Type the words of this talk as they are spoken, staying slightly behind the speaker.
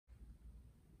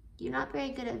You're not very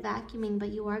good at vacuuming, but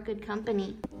you are good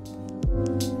company.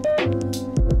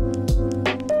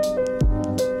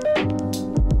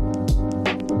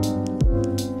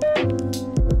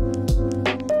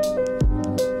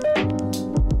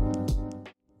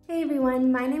 Hey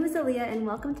everyone, my name is Aaliyah and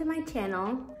welcome to my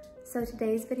channel. So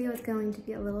today's video is going to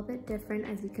be a little bit different.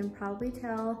 As you can probably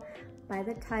tell by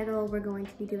the title, we're going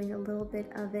to be doing a little bit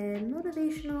of a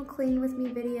motivational clean with me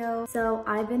video. So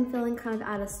I've been feeling kind of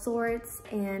out of sorts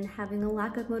and having a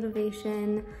lack of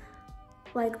motivation,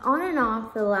 like on and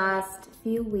off the last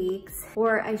few weeks,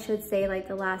 or I should say like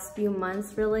the last few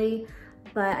months really.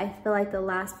 But I feel like the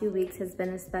last few weeks has been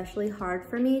especially hard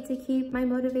for me to keep my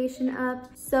motivation up.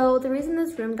 So the reason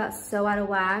this room got so out of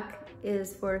whack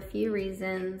is for a few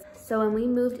reasons. So when we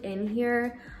moved in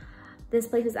here, this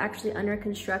place is actually under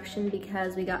construction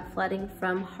because we got flooding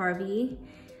from Harvey.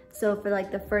 So for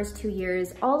like the first 2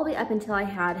 years, all the way up until I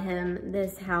had him,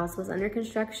 this house was under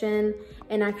construction.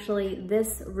 And actually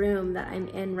this room that I'm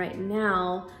in right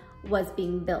now was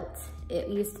being built. It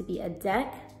used to be a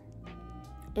deck.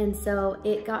 And so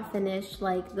it got finished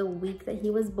like the week that he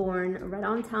was born, right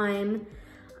on time.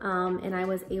 And I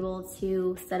was able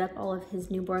to set up all of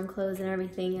his newborn clothes and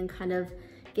everything and kind of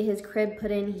get his crib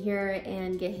put in here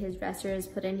and get his dressers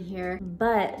put in here.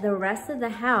 But the rest of the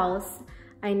house,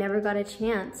 I never got a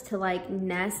chance to like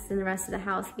nest in the rest of the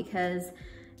house because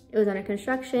it was under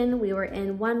construction. We were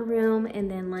in one room,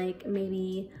 and then like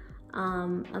maybe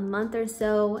a month or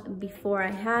so before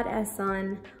I had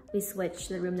Esson, we switched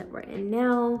to the room that we're in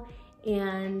now.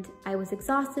 And I was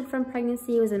exhausted from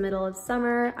pregnancy. It was the middle of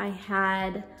summer. I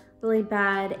had really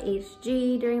bad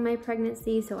HG during my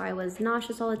pregnancy, so I was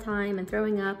nauseous all the time and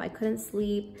throwing up. I couldn't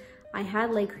sleep. I had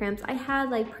leg cramps. I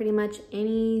had like pretty much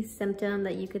any symptom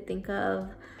that you could think of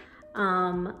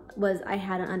I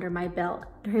had it under my belt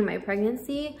during my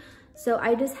pregnancy. So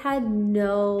I just had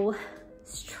no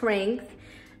strength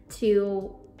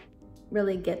to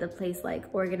really get the place like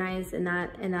organized in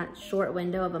that short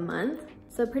window of a month.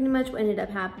 So pretty much what ended up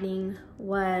happening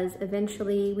was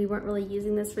eventually we weren't really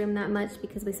using this room that much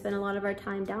because we spent a lot of our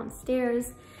time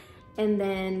downstairs. And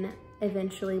then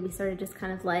eventually we started just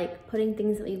kind of like putting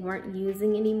things that we weren't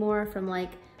using anymore from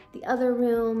like the other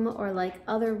room or like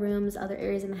other rooms, other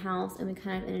areas in the house. And we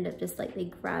kind of ended up just like they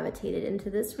gravitated into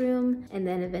this room. And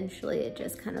then eventually it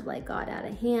just kind of like got out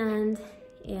of hand.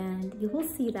 And you will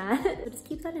see that. So just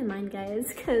keep that in mind,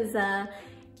 guys, because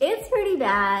it's pretty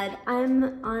bad.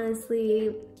 I'm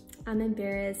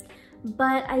embarrassed,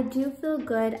 but I do feel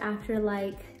good after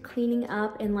like cleaning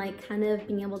up and like kind of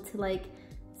being able to like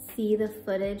see the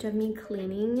footage of me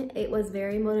cleaning. It was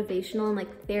very motivational and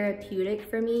like therapeutic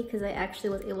for me because I actually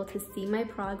was able to see my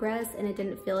progress and it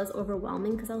didn't feel as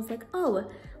overwhelming because I was like, oh,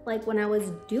 like when I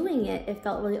was doing it, it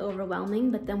felt really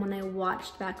overwhelming. But then when I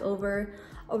watched back over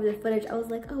the footage, I was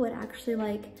like, oh, it actually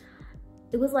like,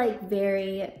 it was like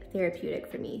very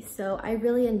therapeutic for me. So I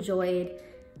really enjoyed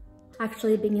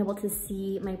actually being able to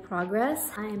see my progress.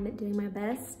 I'm doing my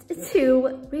best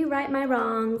to rewrite my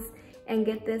wrongs and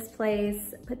get this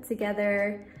place put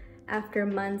together after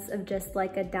months of just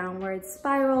like a downward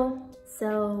spiral.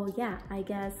 So yeah, I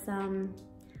guess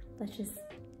let's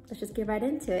just get right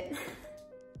into it.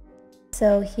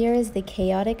 So here is the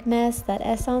chaotic mess that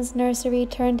Esson's nursery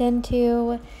turned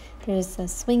into. There's a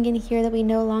swing in here that we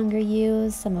no longer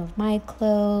use, some of my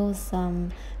clothes,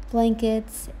 some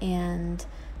blankets and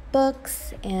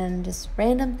books, and just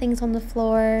random things on the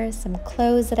floor, some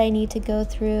clothes that I need to go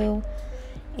through.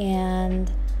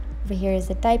 And over here is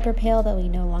a diaper pail that we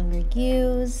no longer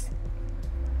use.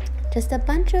 Just a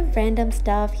bunch of random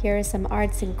stuff. Here is some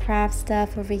arts and crafts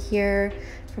stuff over here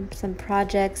from some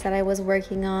projects that I was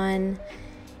working on,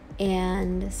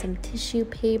 and some tissue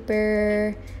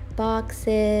paper,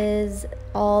 boxes,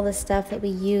 all the stuff that we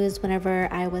used whenever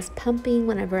I was pumping,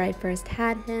 whenever I first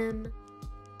had him.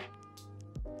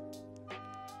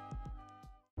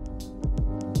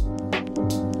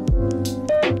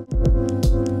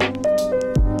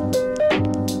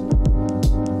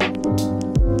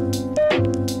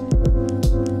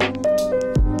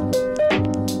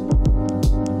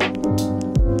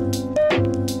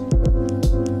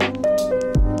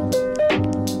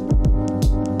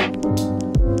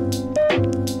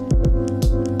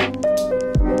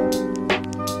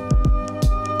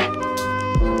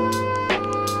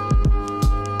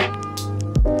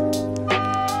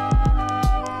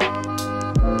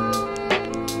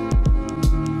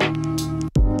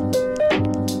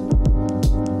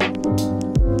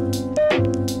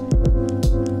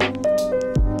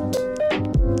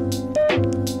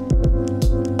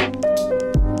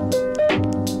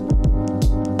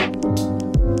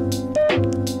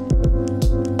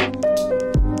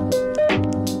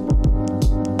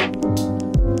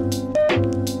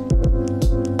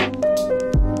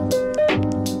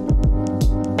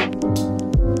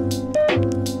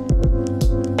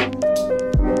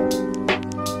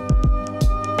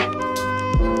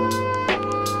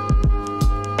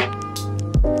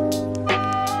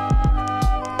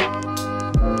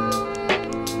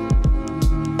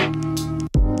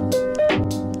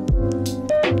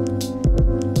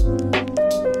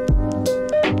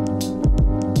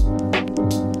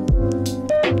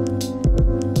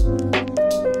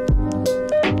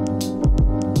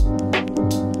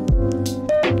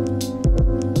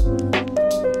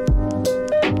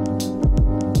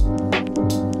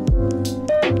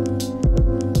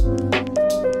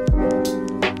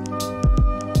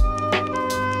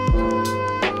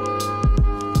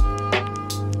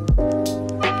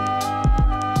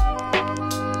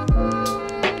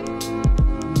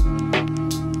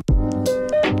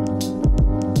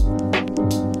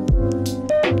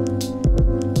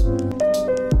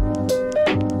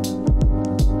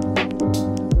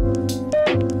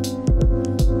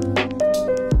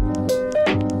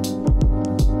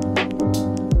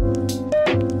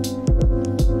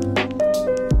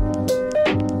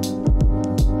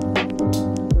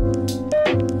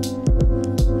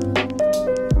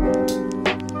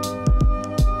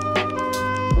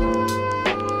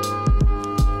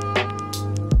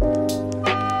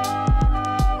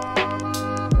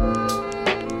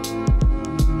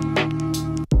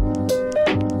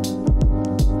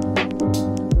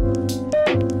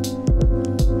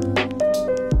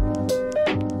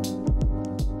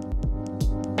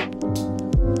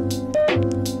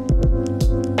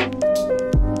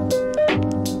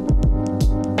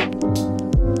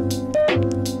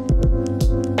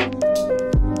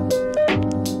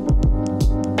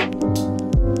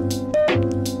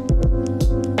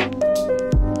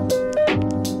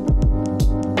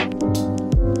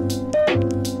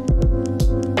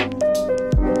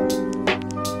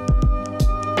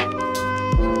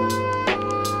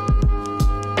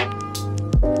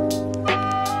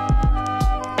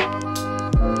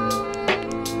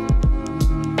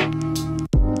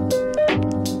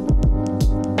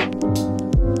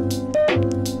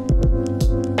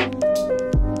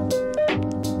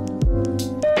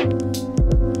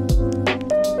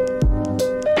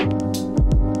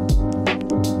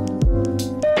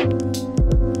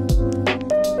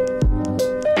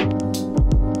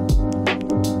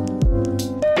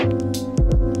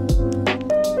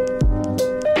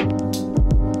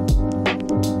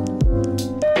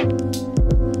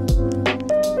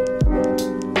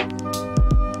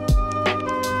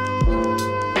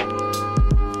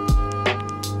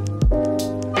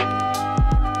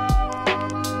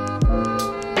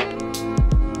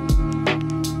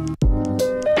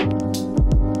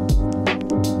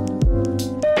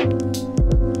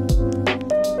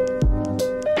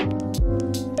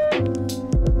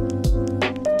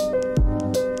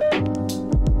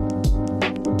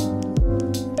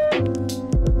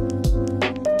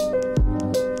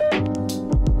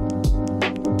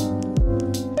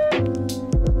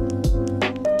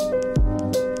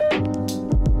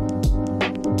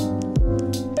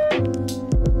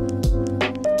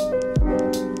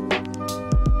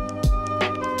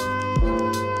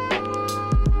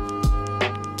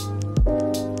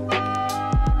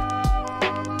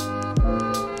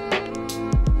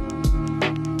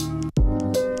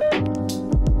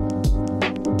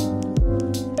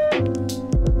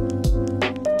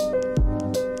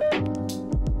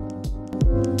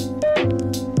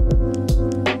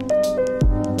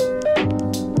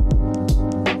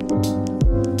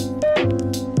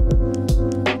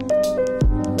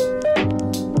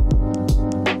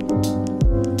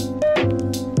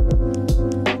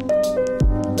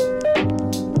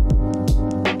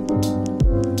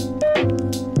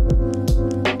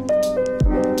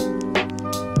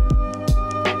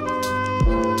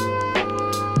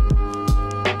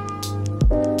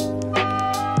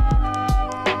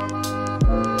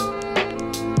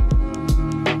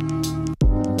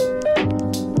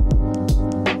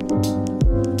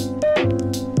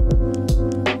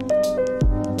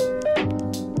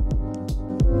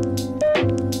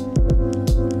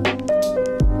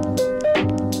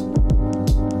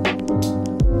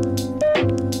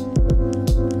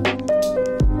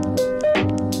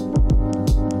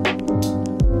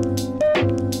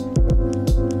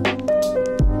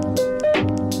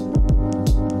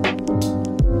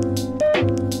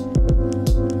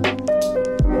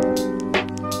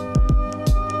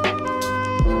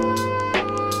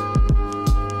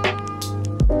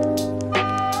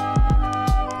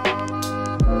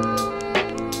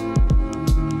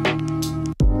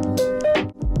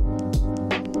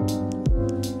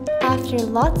 after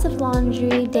lots of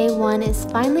laundry, day one is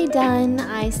finally done.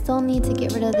 I still need to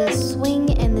get rid of this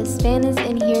swing, and this fan is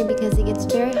in here because it gets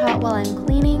very hot while I'm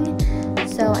cleaning.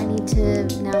 So I need to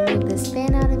now move this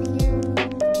fan out of here.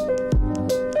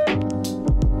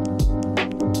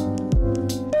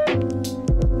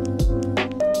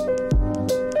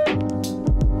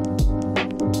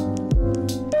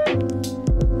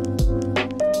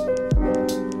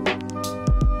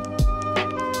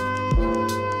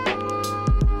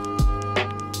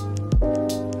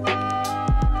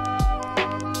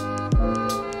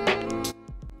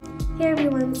 Hey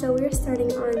everyone, so we're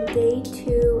starting on day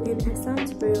 2 in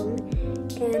Hassan's room,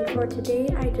 and for today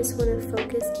I just want to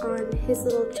focus on his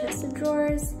little chest of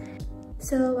drawers.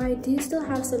 So I do still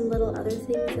have some little other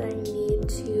things that I need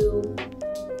to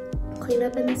clean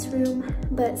up in this room,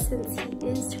 but since he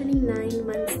is turning 9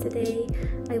 months today,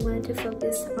 I wanted to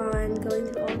focus on going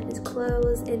through all of his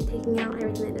clothes and taking out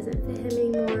everything that doesn't fit him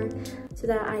anymore so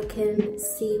that I can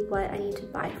see what I need to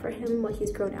buy for him, what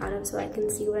he's grown out of, so I can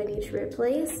see what I need to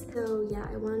replace. So yeah,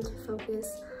 I wanted to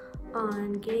focus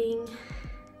on getting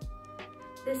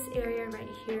this area right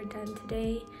here done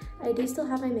today. I do still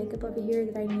have my makeup over here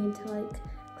that I need to like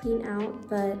clean out,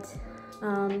 but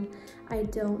I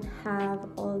don't have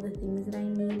all of the things that I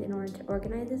need in order to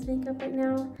organize this makeup right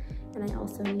now, and I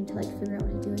also need to like figure out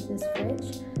what to do with this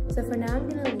fridge. So for now I'm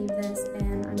gonna leave this,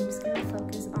 and I'm just gonna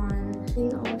focus on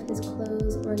getting all of his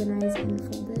clothes organized and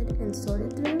folded and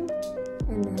sorted through,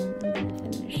 and then I'm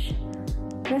gonna finish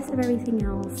the rest of everything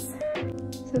else.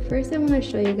 So first I want to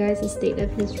show you guys the state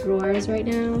of his drawers right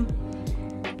now.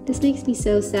 This makes me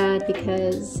so sad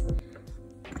because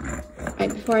right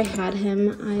before I had him,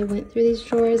 I went through these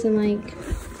drawers and like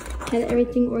had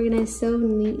everything organized so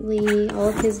neatly. All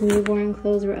of his newborn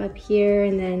clothes were up here,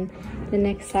 and then the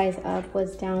next size up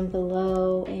was down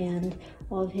below, and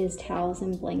all of his towels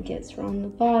and blankets were on the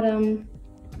bottom.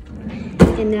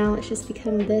 And now it's just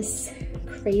become this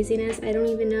craziness. I don't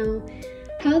even know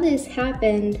how this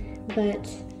happened, but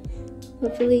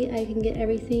hopefully I can get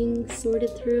everything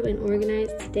sorted through and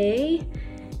organized today,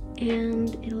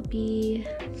 and it'll be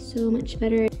so much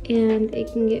better, and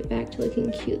it can get back to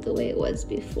looking cute the way it was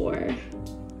before.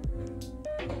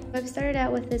 I've started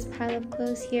out with this pile of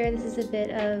clothes here. This is a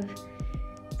bit of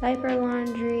diaper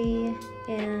laundry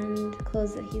and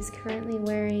clothes that he's currently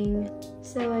wearing.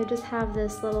 So I just have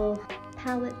this little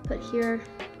palette put here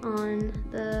on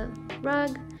the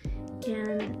rug,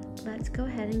 and let's go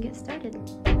ahead and get started.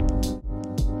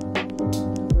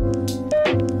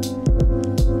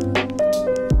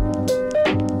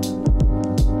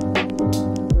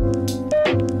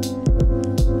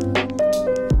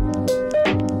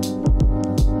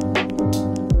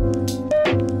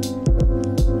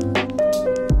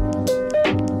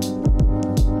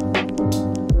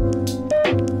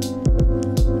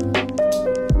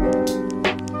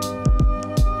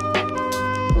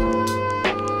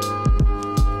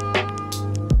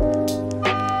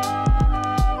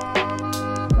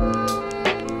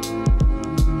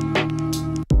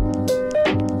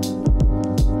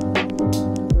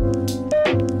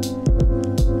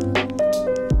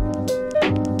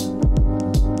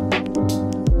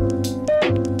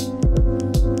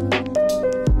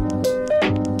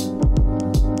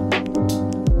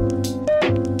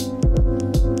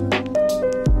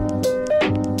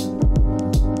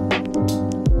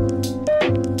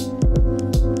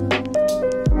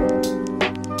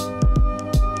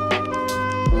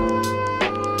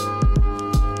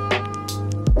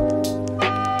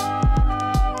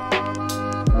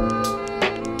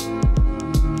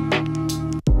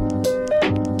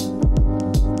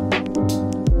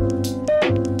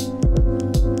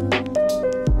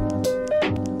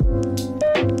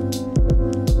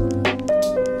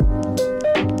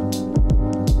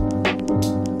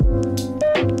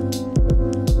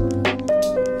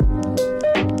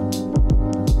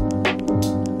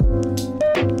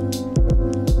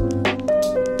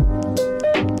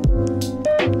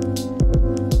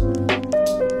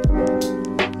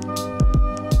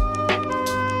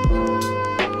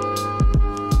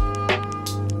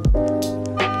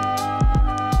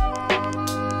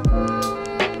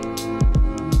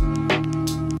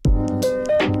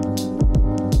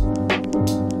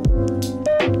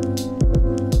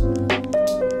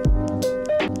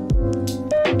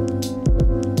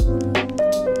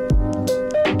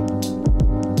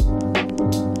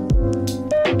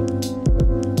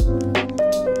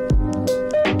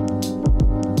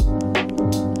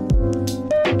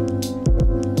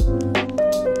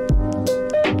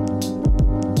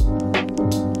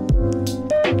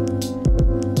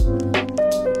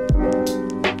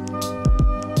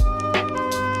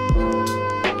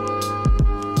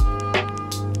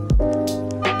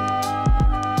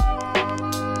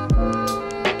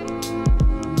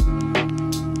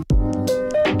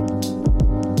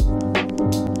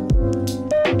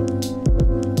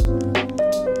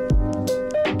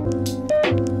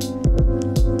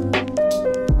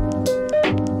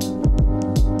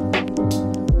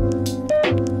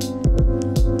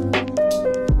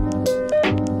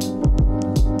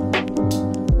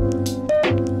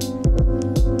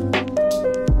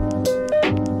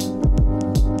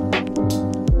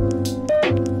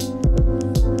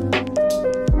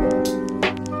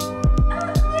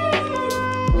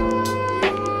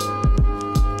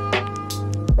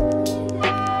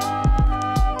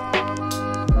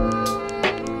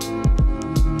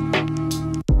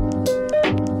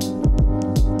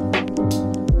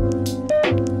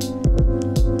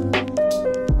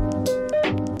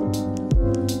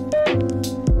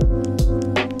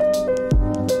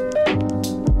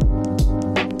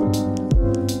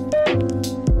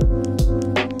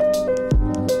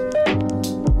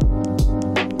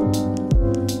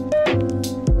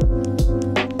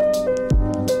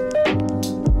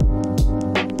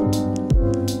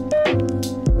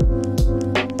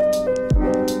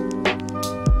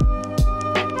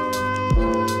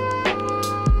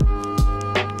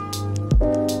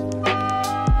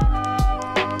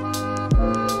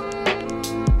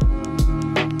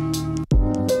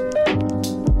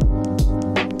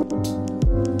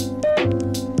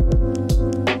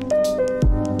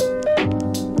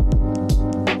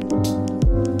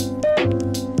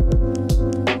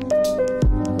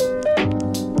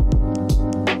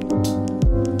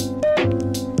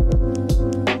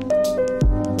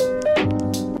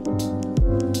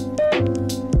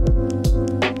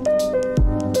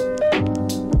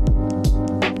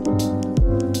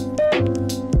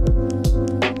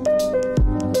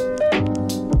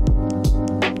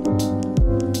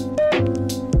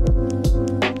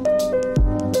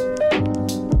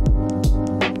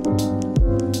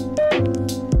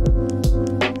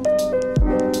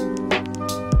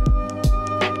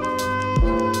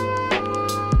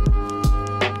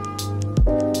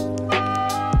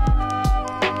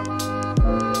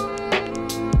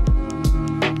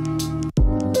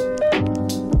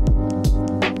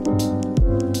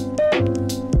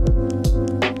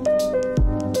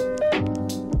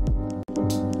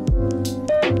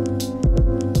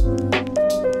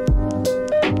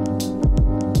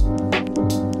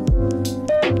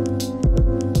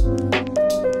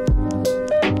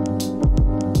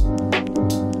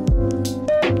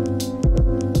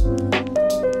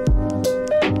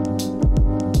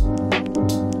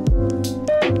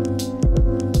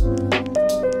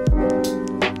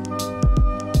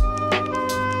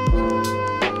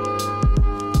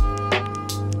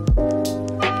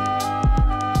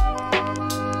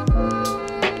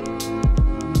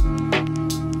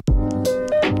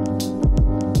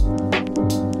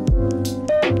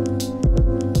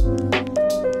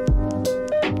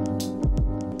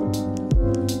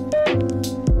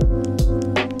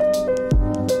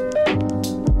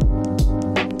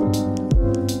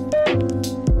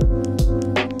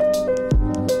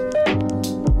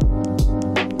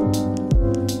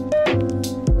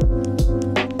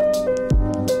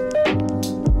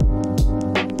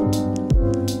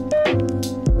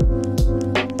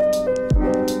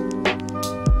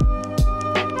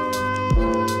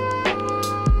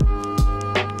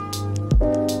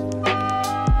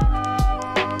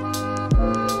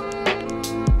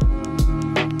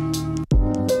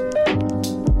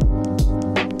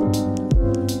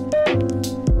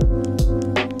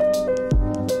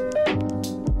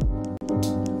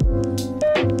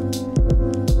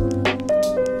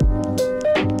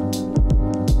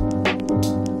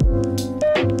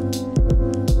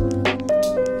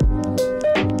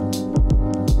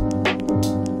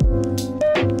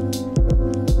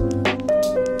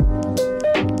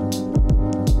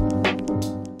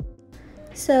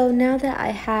 So now that I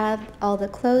have all the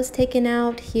clothes taken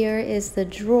out, here is the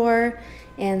drawer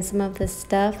and some of the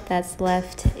stuff that's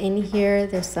left in here.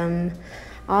 There's some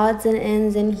odds and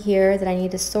ends in here that I need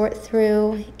to sort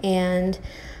through, and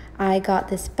I got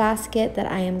this basket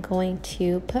that I am going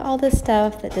to put all the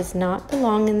stuff that does not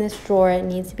belong in this drawer. It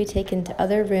needs to be taken to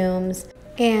other rooms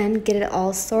and get it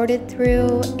all sorted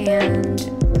through and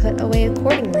put away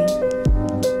accordingly.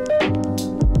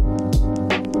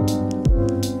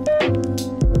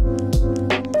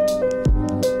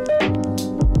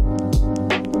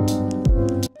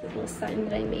 Sign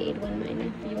that I made when my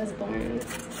nephew was born.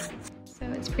 So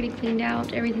it's pretty cleaned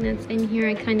out. Everything that's in here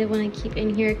I kind of want to keep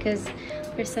in here because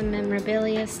there's some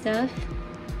memorabilia stuff,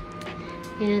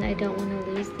 and I don't want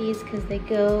to lose these because they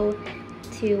go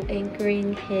to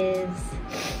anchoring his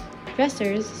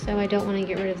dressers, so I don't want to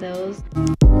get rid of those.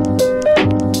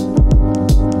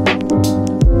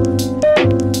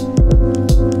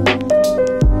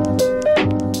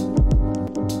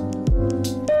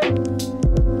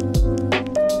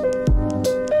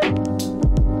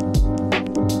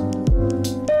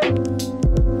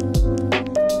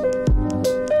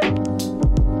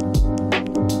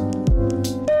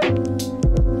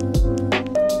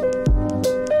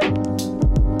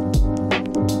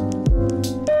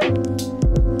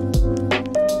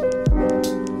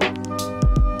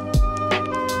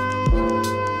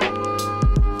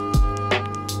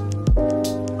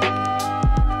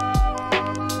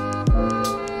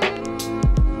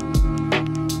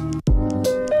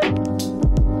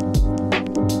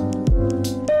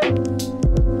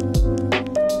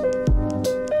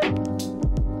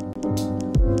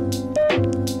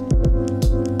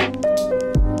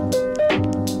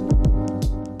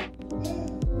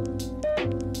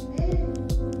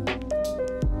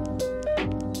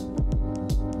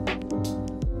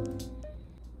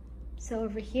 So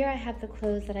over here I have the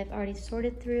clothes that I've already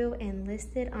sorted through and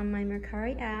listed on my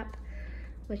Mercari app,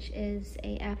 which is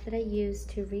an app that I use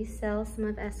to resell some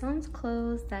of Eson's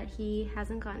clothes that he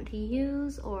hasn't gotten to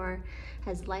use or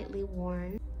has lightly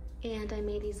worn. And I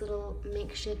made these little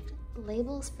makeshift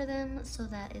labels for them so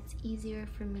that it's easier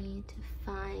for me to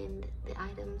find the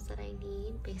items that I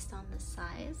need based on the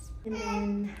size. And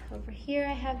then over here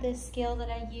I have this scale that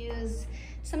I use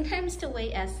sometimes to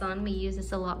weigh Eson. We use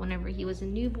this a lot whenever he was a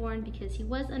newborn because he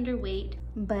was underweight,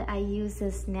 but I use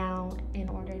this now in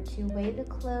order to weigh the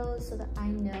clothes so that I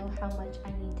know how much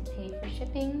I need to pay for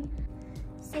shipping.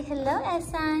 Say hello,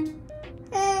 Eson.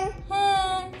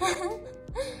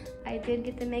 I did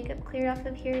get the makeup cleared off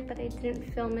of here, but I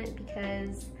didn't film it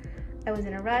because I was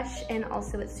in a rush, and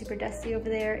also it's super dusty over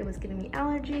there. It was giving me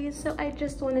allergies, so I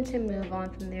just wanted to move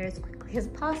on from there as quickly as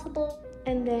possible.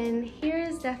 And then here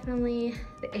is definitely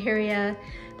the area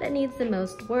that needs the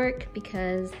most work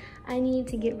because I need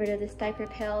to get rid of this diaper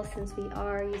pail since we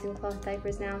are using cloth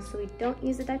diapers now, so we don't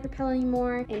use the diaper pail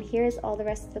anymore. And here's all the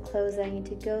rest of the clothes that I need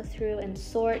to go through and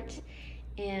sort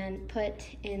and put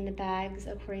in the bags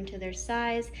according to their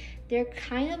size. They're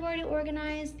kind of already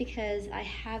organized because I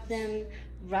have them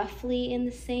roughly in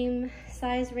the same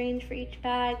size range for each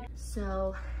bag.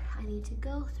 So I need to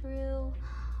go through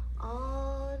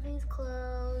all of these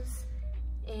clothes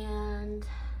and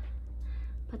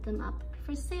put them up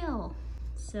for sale.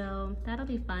 So that'll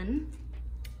be fun.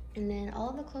 And then all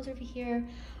of the clothes over here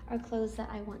are clothes that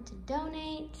I want to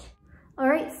donate. All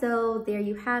right, so there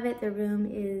you have it. The room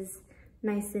is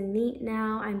nice and neat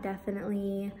now. I'm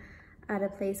definitely at a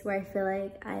place where I feel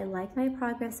like I like my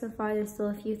progress so far. There's still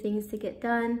a few things to get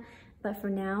done, but for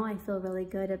now I feel really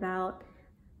good about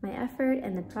my effort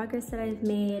and the progress that I've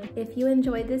made. If you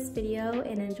enjoyed this video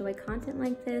and enjoy content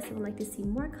like this and would like to see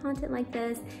more content like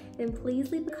this, then please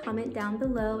leave a comment down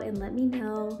below and let me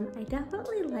know. I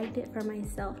definitely liked it for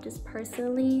myself, just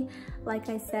personally. Like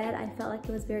I said, I felt like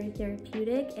it was very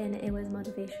therapeutic and it was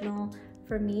motivational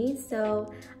for me.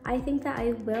 So I think that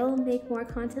I will make more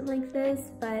content like this,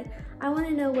 but I want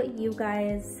to know what you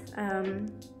guys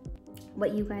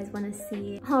want to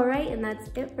see. All right, and that's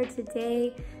it for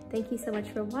today. Thank you so much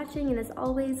for watching, and as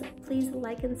always, please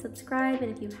like and subscribe,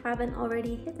 and if you haven't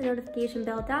already, hit the notification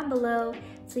bell down below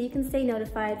so you can stay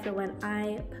notified for when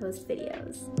I post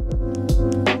videos.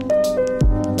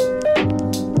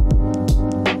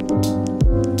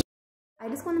 I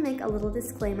just want to make a little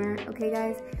disclaimer, okay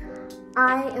guys?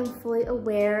 I am fully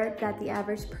aware that the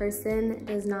average person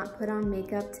does not put on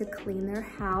makeup to clean their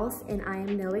house, and I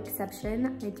am no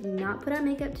exception. I do not put on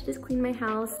makeup to just clean my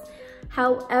house.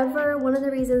 However, one of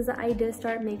the reasons that I did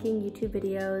start making YouTube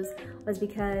videos was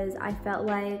because I felt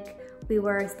like we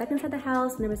were stuck inside the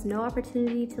house and there was no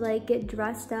opportunity to like get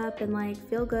dressed up and like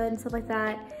feel good and stuff like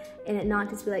that, and it not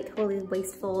just be like totally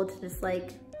wasteful to just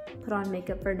like put on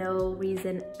makeup for no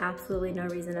reason, absolutely no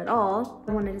reason at all.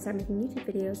 I wanted to start making YouTube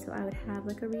videos so I would have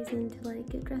like a reason to like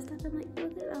get dressed up and like feel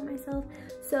good about myself.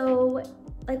 So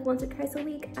like once or twice a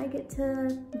week I get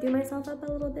to do myself up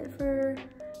a little bit for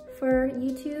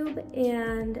YouTube,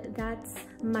 and that's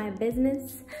my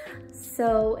business.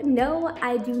 So no,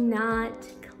 I do not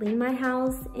clean my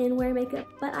house and wear makeup,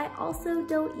 but I also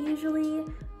don't usually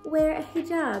wear a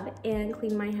hijab and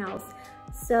clean my house.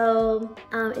 So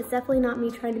it's definitely not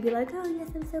me trying to be like, oh yes,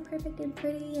 I'm so perfect and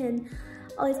pretty and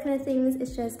all these kind of things.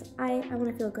 It's just I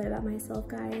want to feel good about myself,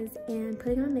 guys, and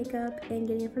putting on makeup and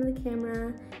getting in front of the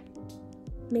camera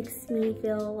makes me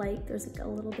feel like there's like a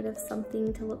little bit of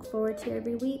something to look forward to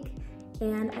every week.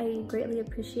 And I greatly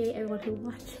appreciate everyone who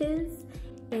watches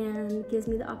and gives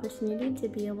me the opportunity to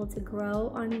be able to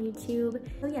grow on YouTube.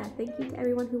 So yeah, thank you to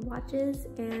everyone who watches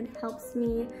and helps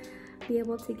me be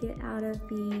able to get out of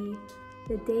the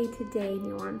day-to-day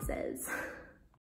nuances.